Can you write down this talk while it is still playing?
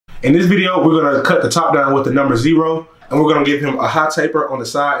In this video, we're gonna cut the top down with the number 0, and we're gonna give him a hot taper on the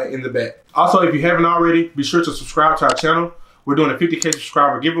side and in the back. Also, if you haven't already, be sure to subscribe to our channel. We're doing a 50K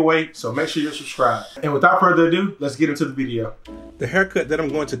subscriber giveaway, so make sure you're subscribed. And without further ado, let's get into the video. The haircut that I'm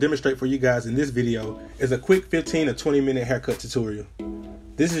going to demonstrate for you guys in this video is a quick 15 to 20 minute haircut tutorial.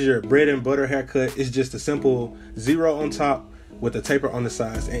 This is your bread and butter haircut. It's just a simple 0 on top with a taper on the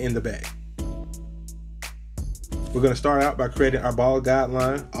sides and in the back. We're going to start out by creating our bald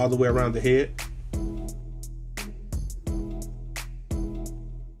guideline all the way around the head.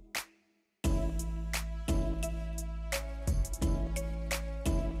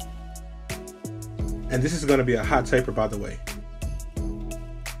 And this is going to be a hot taper, by the way.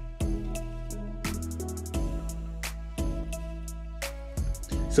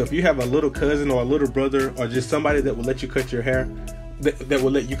 So if you have a little cousin or a little brother or just somebody that will let you cut your hair, that will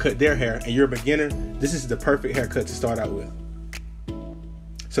let you cut their hair, and you're a beginner, this is the perfect haircut to start out with.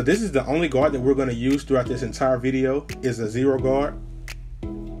 So this is the only guard that we're going to use throughout this entire video is a 0 guard.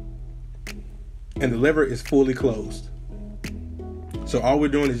 And the lever is fully closed. So all we're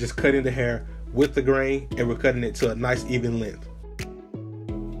doing is just cutting the hair with the grain, and we're cutting it to a nice even length.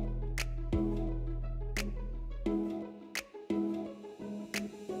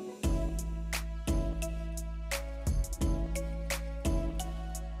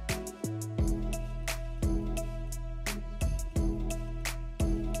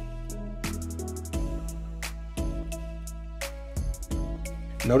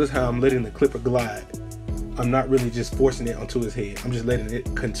 Notice how I'm letting the clipper glide. I'm not really just forcing it onto his head. I'm just letting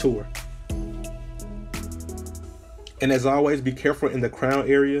it contour. And as always, be careful in the crown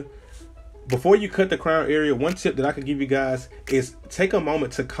area. Before you cut the crown area, one tip that I could give you guys is take a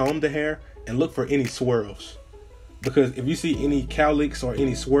moment to comb the hair and look for any swirls. Because if you see any cowlicks or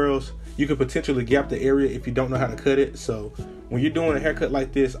any swirls, you could potentially gap the area if you don't know how to cut it. So when you're doing a haircut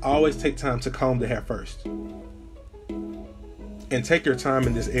like this, always take time to comb the hair first. And take your time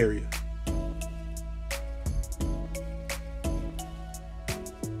in this area.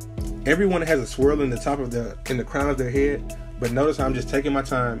 Everyone has a swirl in the top of in the crown of their head, but notice how I'm just taking my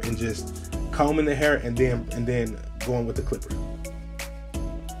time and just combing the hair and then going with the clipper.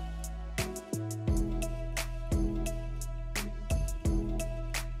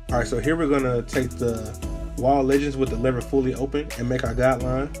 All right, so here we're gonna take the wall legends with the lever fully open and make our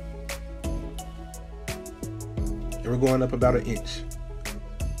guideline. And we're going up about 1 inch.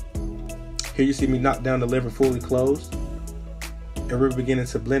 Here you see me knock down the lever fully closed. And we're beginning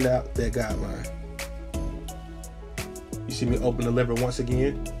to blend out that guideline. You see me open the lever once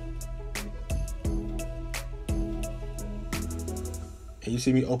again. And you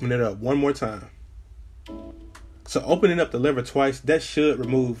see me open it up one more time. So opening up the lever twice, that should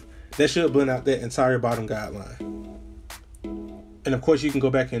blend out that entire bottom guideline. And of course you can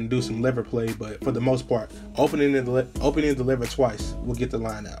go back and do some lever play, but for the most part, opening the lever twice will get the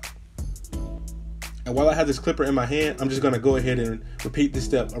line out. And while I have this clipper in my hand, I'm just going to go ahead and repeat this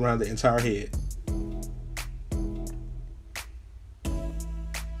step around the entire head.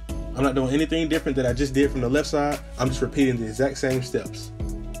 I'm not doing anything different that I just did from the left side. I'm just repeating the exact same steps.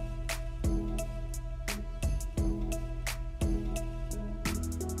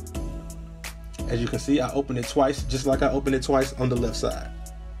 As you can see, I opened it twice, just like I opened it twice on the left side.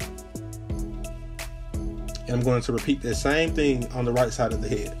 And I'm going to repeat the same thing on the right side of the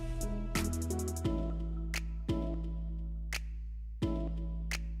head.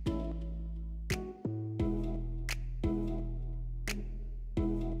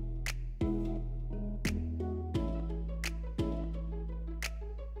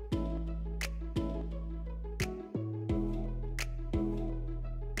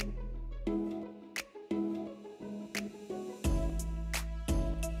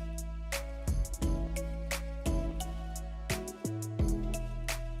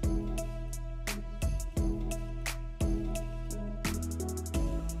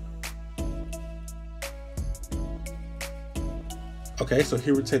 Okay, so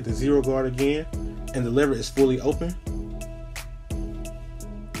here we take the 0 guard again, and the lever is fully open.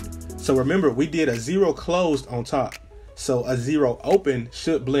 So remember, we did a 0 closed on top. So a 0 open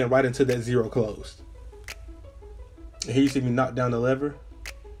should blend right into that 0 closed. And here you see me knock down the lever.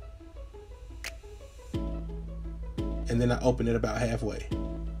 And then I open it about halfway.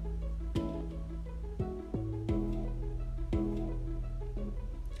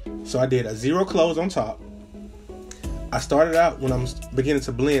 So I did a 0 close on top. I started out, when I'm beginning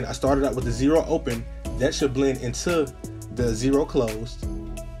to blend, I started out with the 0 open. That should blend into the 0 closed.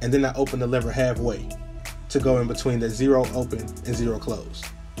 And then I open the lever halfway to go in between the 0 open and 0 closed.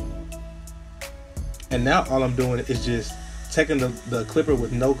 And now all I'm doing is just taking the clipper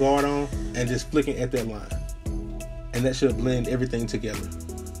with no guard on and just flicking at that line. And that should blend everything together.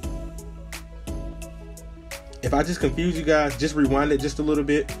 If I just confuse you guys, just rewind it just a little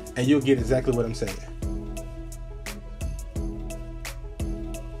bit and you'll get exactly what I'm saying.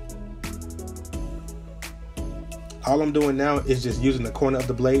 All I'm doing now is just using the corner of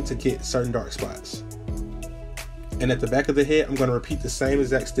the blade to get certain dark spots. And at the back of the head, I'm going to repeat the same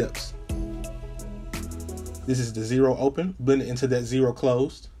exact steps. This is the 0 open, blend it into that 0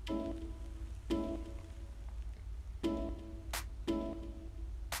 closed.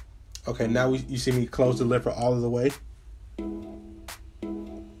 Okay, now you see me close the lever all of the way.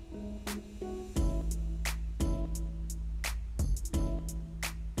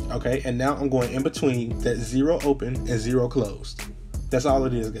 Okay, and now I'm going in between that 0 open and 0 closed. That's all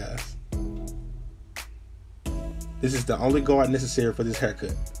it is, guys. This is the only guard necessary for this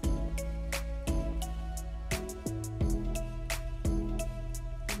haircut.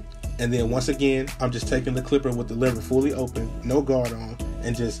 And then once again, I'm just taking the clipper with the lever fully open, no guard on,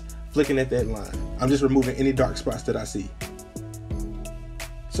 and just flicking at that line. I'm just removing any dark spots that I see.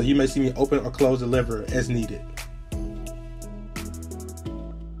 So you may see me open or close the lever as needed.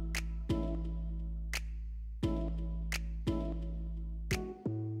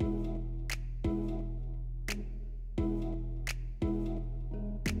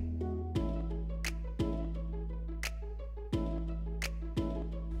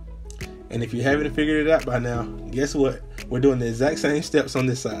 And if you haven't figured it out by now, guess what? We're doing the exact same steps on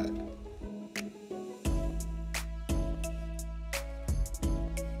this side.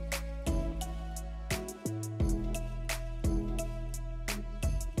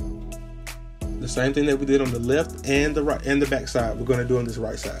 The same thing that we did on the left and the right and the back side, we're going to do on this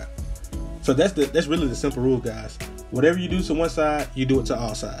right side. So that's really the simple rule, guys. Whatever you do to one side, you do it to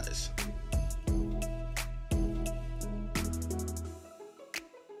all sides.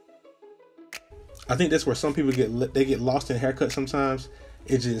 I think that's where some people get lost in haircuts sometimes.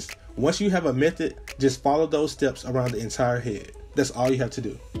 It's just, once you have a method, just follow those steps around the entire head. That's all you have to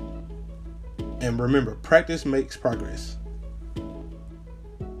do. And remember, practice makes progress.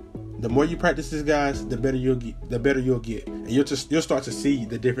 The more you practice this, guys, the better you'll get. And you'll start to see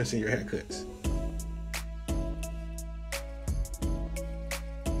the difference in your haircuts.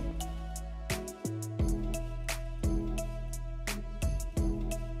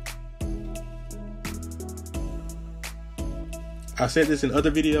 I've said this in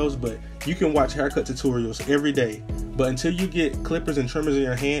other videos, but you can watch haircut tutorials every day, but until you get clippers and trimmers in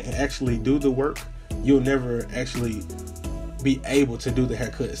your hand and actually do the work, you'll never actually be able to do the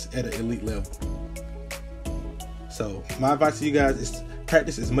haircuts at an elite level. So my advice to you guys is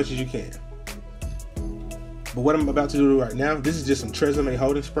practice as much as you can. But what I'm about to do right now, this is just some Tresemme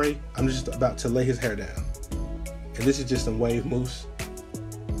holding spray. I'm just about to lay his hair down. And this is just some wave mousse.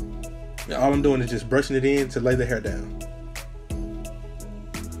 And all I'm doing is just brushing it in to lay the hair down.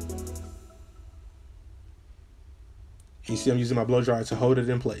 You see I'm using my blow dryer to hold it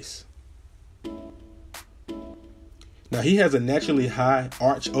in place. Now he has a naturally high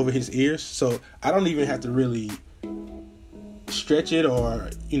arch over his ears, so I don't even have to really stretch it or,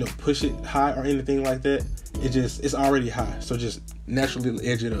 push it high or anything like that. It's already high, so just naturally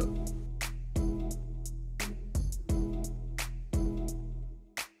edge it up.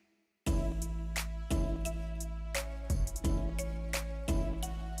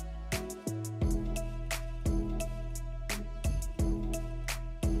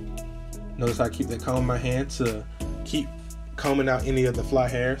 Notice I keep that comb in my hand to keep combing out any of the fly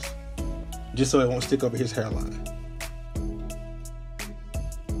hairs, just so it won't stick over his hairline.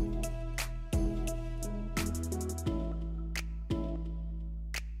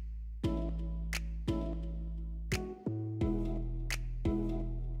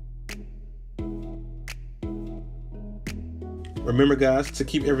 Remember, guys, to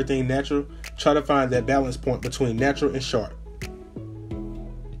keep everything natural, try to find that balance point between natural and sharp.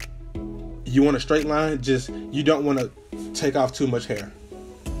 You want a straight line, you don't want to take off too much hair.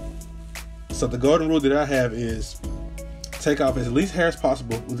 So the golden rule that I have is take off as least hair as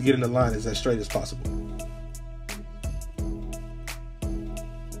possible with getting the line as straight as possible.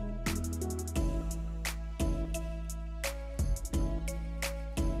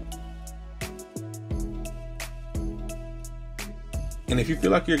 And if you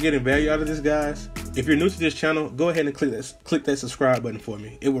feel like you're getting value out of this, guys, if you're new to this channel, go ahead and click that subscribe button for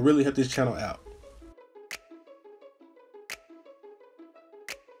me. It will really help this channel out.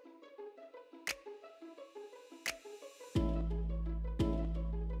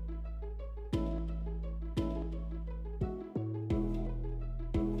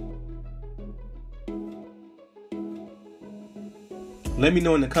 Let me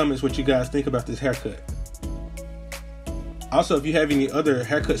know in the comments what you guys think about this haircut. Also, if you have any other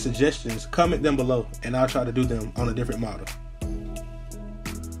haircut suggestions, comment them below and I'll try to do them on a different model.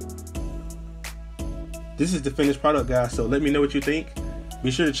 This is the finished product, guys, so let me know what you think. Be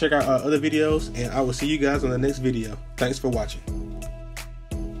sure to check out our other videos and I will see you guys on the next video. Thanks for watching.